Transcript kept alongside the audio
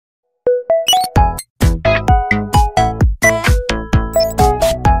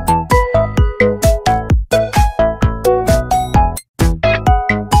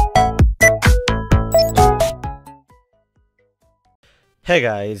Hey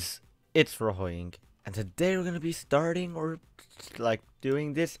guys, it's Rojoinc, and today we're gonna be starting or like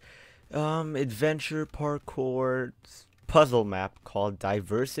doing this adventure parkour puzzle map called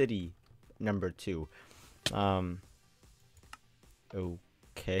Diversity number 2. Um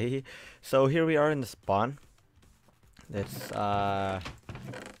okay. So here we are in the spawn. Let's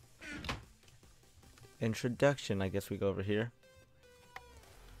introduction, I guess we go over here.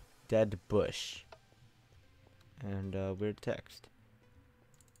 Dead bush. And weird text.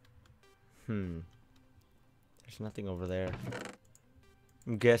 There's nothing over there.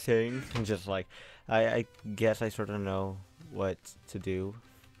 I'm guessing. Just like, I guess I sort of know what to do,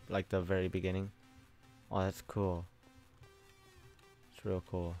 like the very beginning. Oh, that's cool. It's real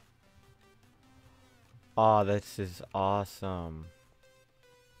cool. Oh, this is awesome.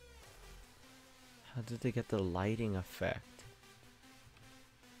 How did they get the lighting effect?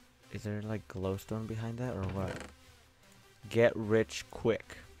 Is there like glowstone behind that or what? Get rich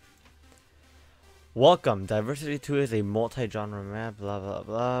quick. Welcome. Diversity 2 is a multi-genre map, blah blah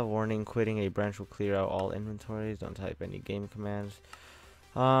blah. Warning, quitting a branch will clear out all inventories. Don't type any game commands.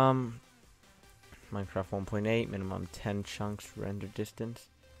 Minecraft 1.8, minimum 10 chunks render distance.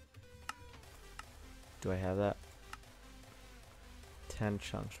 Do I have that? 10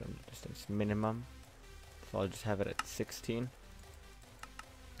 chunks render distance minimum. So I'll just have it at 16.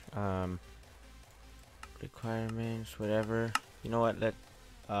 Requirements, whatever. You know what?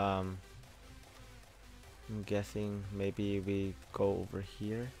 I'm guessing maybe we go over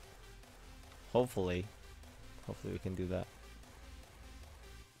here. Hopefully we can do that.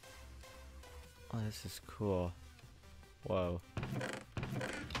 Oh, this is cool. Whoa.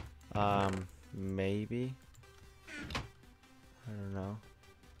 Maybe. I don't know.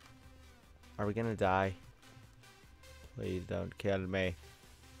 Are we gonna die? Please don't kill me.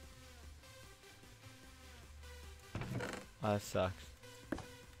 Oh, that sucks.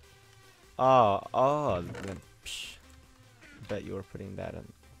 Oh, then, psh. Bet you were putting that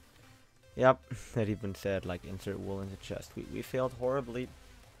in. Yep, it even said like insert wool in the chest. We failed horribly,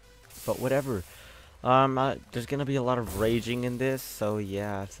 but whatever. There's gonna be a lot of raging in this, so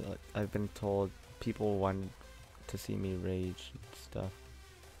yeah. So I've been told people want to see me rage and stuff.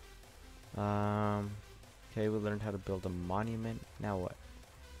 Okay, we learned how to build a monument. Now what?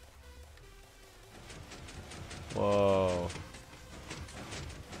 Whoa.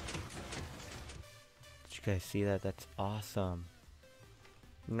 Did you guys see that? That's awesome.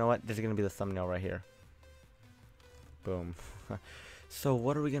 You know what? This is gonna be the thumbnail right here. Boom. So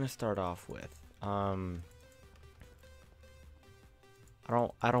what are we gonna start off with? I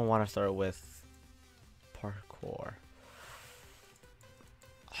don't want to start with parkour.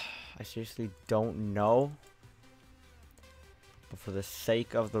 I seriously don't know. But for the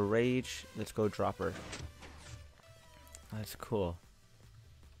sake of the rage, let's go dropper. That's cool.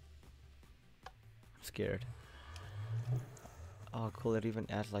 I'm scared. Oh, cool. It even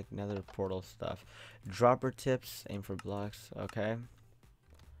adds like nether portal stuff. Dropper tips. Aim for blocks. Okay.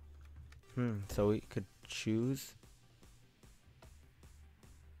 So we could choose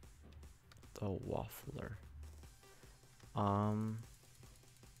the waffler.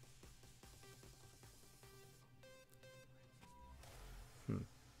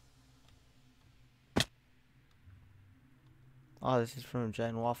 Oh, this is from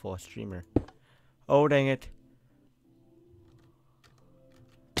Giant Waffle, a streamer. Oh, dang it.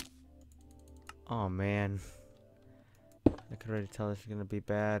 Oh, man. I could already tell this is gonna be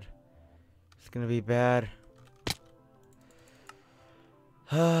bad. It's gonna be bad.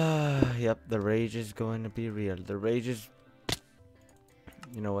 Yep, the rage is going to be real. The rage is...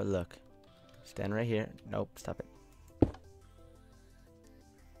 You know what, look. Stand right here. Nope, stop it.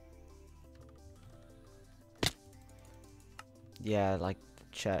 Yeah, like, the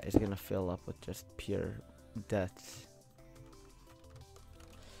chat is gonna fill up with just pure deaths.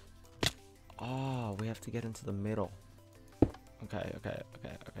 Oh, we have to get into the middle. Okay.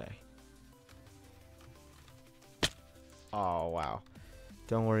 Oh, wow.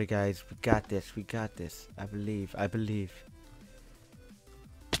 Don't worry, guys. We got this. We got this. I believe.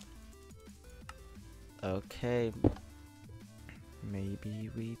 Okay.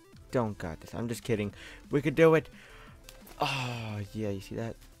 Maybe we don't got this. I'm just kidding. We could do it. Oh, yeah. You see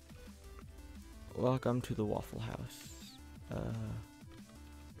that? Welcome to the Waffle House.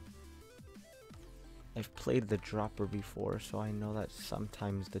 I've played the dropper before, so I know that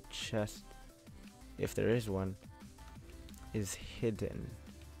sometimes the chest, if there is one, is hidden.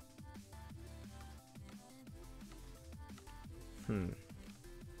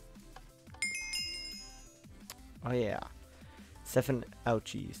 Oh yeah. 7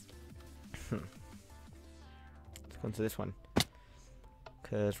 ouchies. Let's go into this one.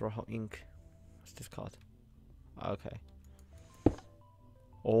 Cause Rojoinc. What's this called? Okay.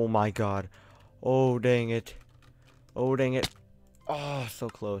 Oh my god. Oh dang it. Oh dang it. Oh, so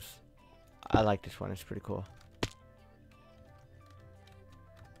close. I like this one. It's pretty cool.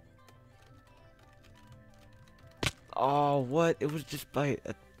 Oh, what? It was just by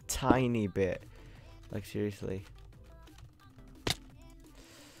a tiny bit. Like, seriously.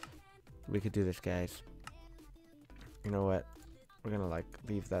 We could do this, guys. You know what? We're gonna, like,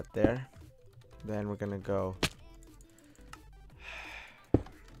 leave that there. Then we're gonna go.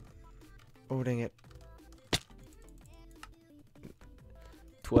 Oh, dang it.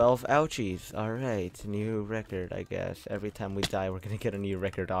 12 ouchies. Alright, new record, I guess. Every time we die, we're gonna get a new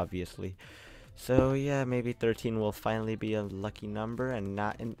record, obviously. So, yeah, maybe 13 will finally be a lucky number and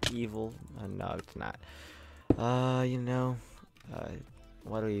not an evil. No, it's not. You know,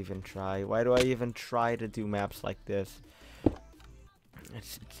 why do I even try? Why do I even try to do maps like this?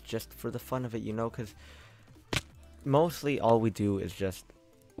 It's just for the fun of it, you know, because mostly all we do is just,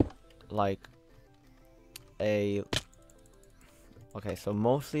 like, okay, so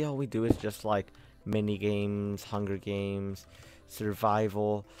mostly all we do is just, like, mini games, Hunger Games,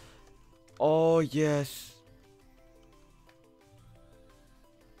 survival. Oh, yes.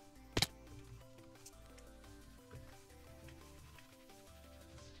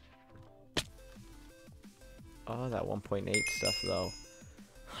 Oh, that 1.8 stuff, though.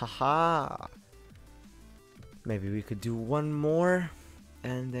 Haha. Maybe we could do one more,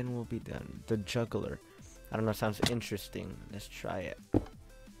 and then we'll be done. The juggler. I don't know, sounds interesting. Let's try it.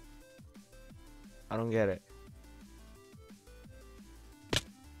 I don't get it.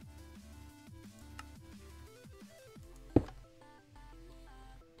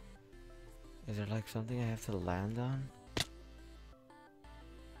 Is there like something I have to land on?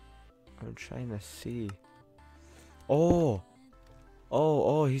 I'm trying to see. Oh!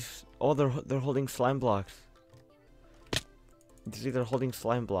 They're holding slime blocks. You see, they're holding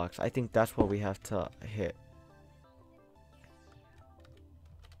slime blocks. I think that's what we have to hit.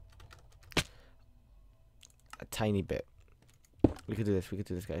 A tiny bit. We could do this,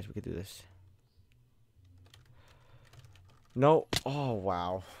 guys. We could do this. No. Oh,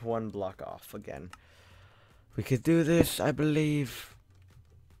 wow. One block off again. We could do this, I believe.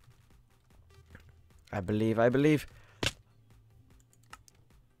 I believe.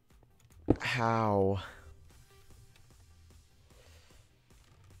 How?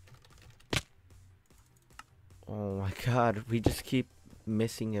 Oh my god, we just keep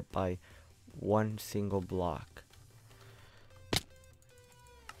missing it by one single block.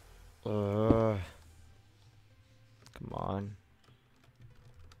 Come on.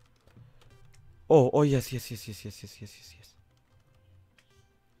 Oh, yes. Yes.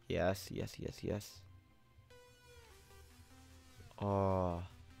 Oh,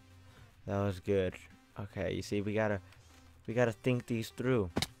 that was good. Okay, you see, we gotta think these through.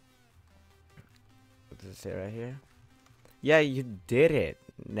 What does it say right here? Yeah, you did it.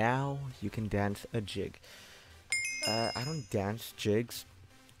 Now you can dance a jig. I don't dance jigs.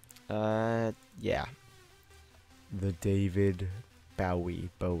 Yeah. The David Bowie,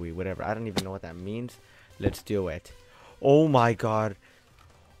 whatever. I don't even know what that means. Let's do it. Oh my god.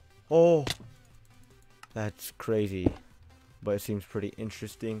 Oh. That's crazy. But it seems pretty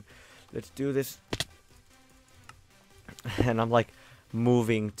interesting. Let's do this. And I'm like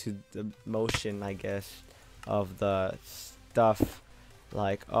moving to the motion, I guess, of the stuff.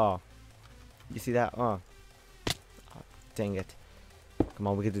 Like, oh. You see that? Oh, dang it. Come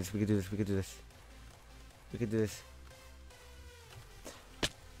on, we can do this. We can do this.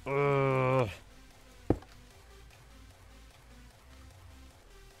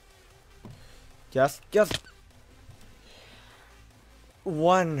 Just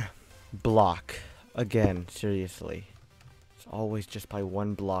one block. Again, seriously. It's always just by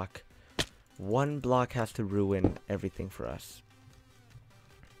one block. One block has to ruin everything for us.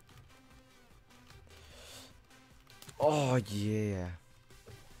 Oh, yeah.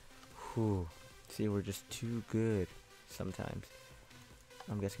 Whew. See, we're just too good sometimes.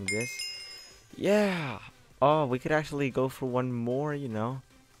 I'm guessing this. Yeah. Oh, we could actually go for one more, you know.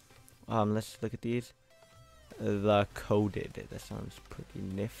 Let's look at these. The coded. That sounds pretty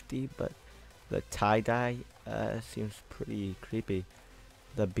nifty, but the tie-dye seems pretty creepy.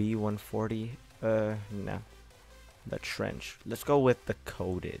 The B140. No. The trench. Let's go with the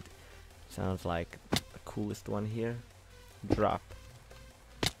coded. Sounds like the coolest one here. Drop.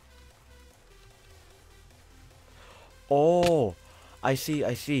 Oh, I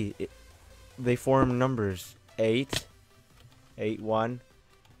see. They form numbers. 8, 8, 1,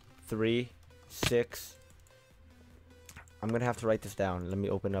 3, 6. I'm gonna have to write this down. Let me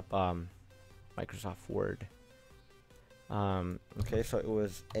open up Microsoft Word. Okay, so it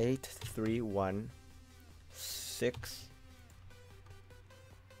was 8316.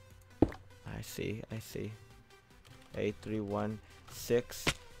 I see.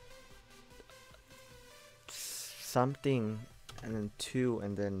 8316 something, and then 2,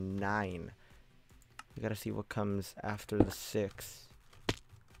 and then 9. We gotta see what comes after the 6.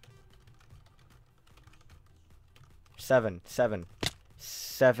 7.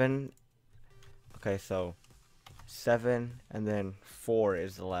 Okay, so 7, and then 4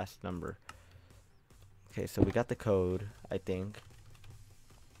 is the last number. Okay, so we got the code, I think.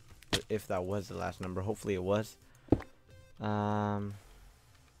 If that was the last number, hopefully it was.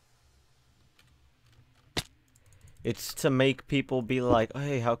 It's to make people be like,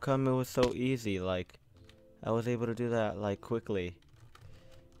 hey, how come it was so easy? Like, I was able to do that, like, quickly.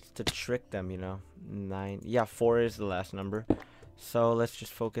 It's to trick them, you know. 9. Yeah, 4 is the last number. So let's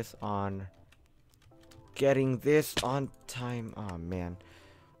just focus on getting this on time. Oh, man.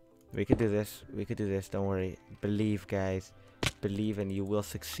 We could do this. Don't worry. Believe, guys. Believe, and you will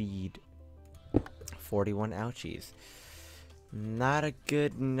succeed. 41 ouchies. Not a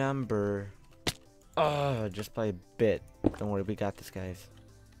good number. Oh, just by a bit. Don't worry, we got this, guys.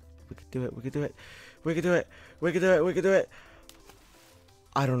 We could do it.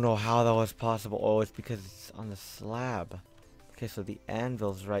 I don't know how that was possible. Oh, it's because it's on the slab. Okay, so the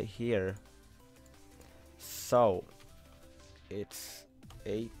anvil's right here. So it's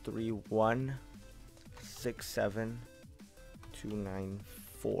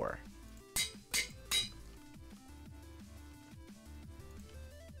 83167294.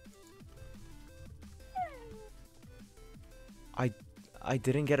 I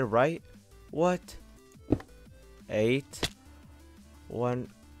didn't get it right. What? 8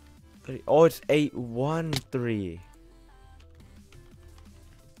 1 3. Oh, it's 813.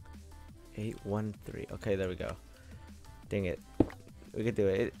 813. Okay, there we go. Dang it. We could do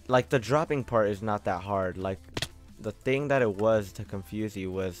it. Like, the dropping part is not that hard. Like, the thing that it was to confuse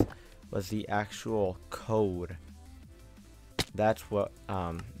you was the actual code. That's what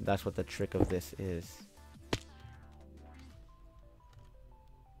the trick of this is.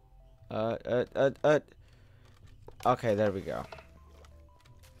 Okay, there we go.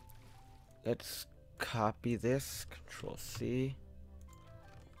 Let's copy this. Control C.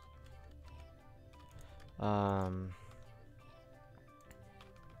 Control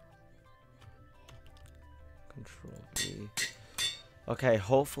V. Okay,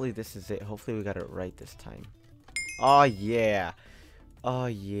 hopefully this is it. Hopefully we got it right this time. Oh yeah. Oh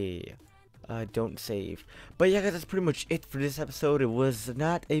yeah. Don't save. But yeah, guys, that's pretty much it for this episode. It was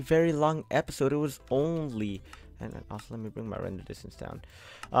not a very long episode. It was only, and also let me bring my render distance down.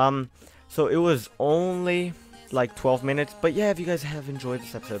 So it was only like 12 minutes. But yeah, if you guys have enjoyed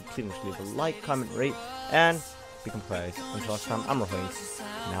this episode, please leave a like, comment, rate, and become players. Until next time, I'm Rojoinc,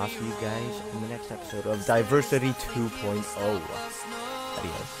 and I'll see you guys in the next episode of Diversity 2.0.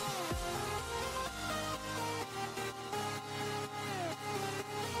 Adios.